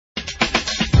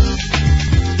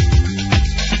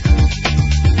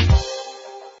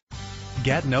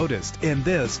Get noticed in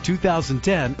this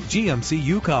 2010 GMC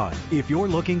Yukon. If you're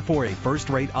looking for a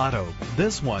first-rate auto,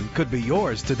 this one could be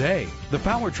yours today. The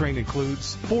powertrain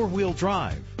includes four-wheel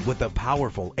drive with a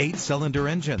powerful 8-cylinder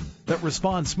engine that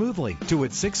responds smoothly to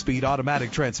its 6-speed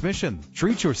automatic transmission.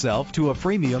 Treat yourself to a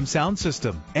premium sound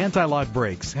system. Anti-lock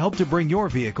brakes help to bring your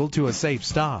vehicle to a safe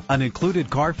stop. An included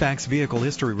Carfax Vehicle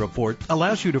History Report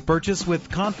allows you to purchase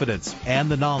with confidence and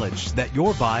the knowledge that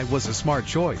your buy was a smart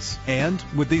choice. And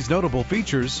with these notable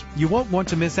features, you won't want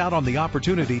to miss out on the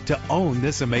opportunity to own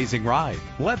this amazing ride.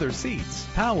 Leather seats,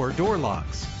 power door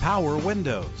locks, power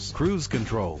windows, cruise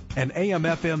control, an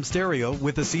AM/FM stereo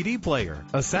with a CD player,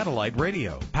 a satellite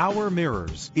radio, power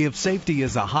mirrors. If safety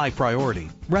is a high priority,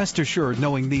 rest assured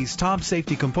knowing these top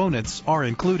safety components are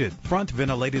included: front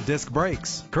ventilated disc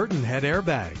brakes, curtain head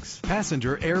airbags,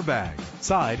 passenger airbag,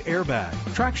 side airbag,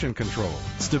 traction control,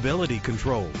 stability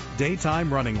control,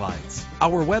 daytime running lights.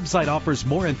 Our website offers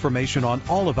more information on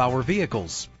all of our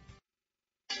vehicles.